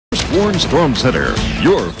Warren Storm Center,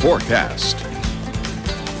 your forecast.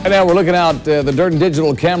 Right now we're looking out the Dirt and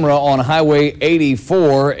Digital camera on Highway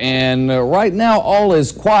 84, and right now all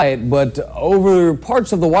is quiet, but over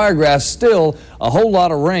parts of the Wiregrass still a whole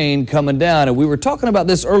lot of rain coming down. And we were talking about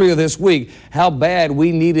this earlier this week, how bad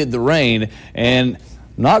we needed the rain. And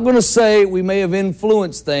not going to say we may have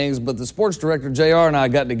influenced things, but the sports director JR and I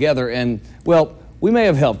got together and, well, we may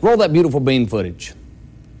have helped. Roll that beautiful bean footage.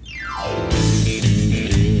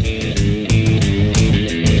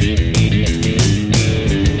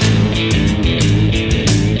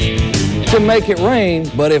 Can make it rain,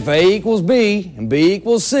 but if A equals B and B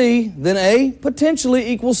equals C, then A potentially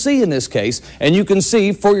equals C in this case. And you can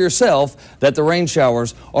see for yourself that the rain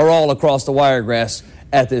showers are all across the Wiregrass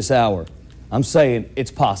at this hour. I'm saying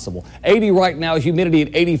it's possible. 80 right now, humidity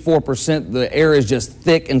at 84%. The air is just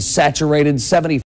thick and saturated. 70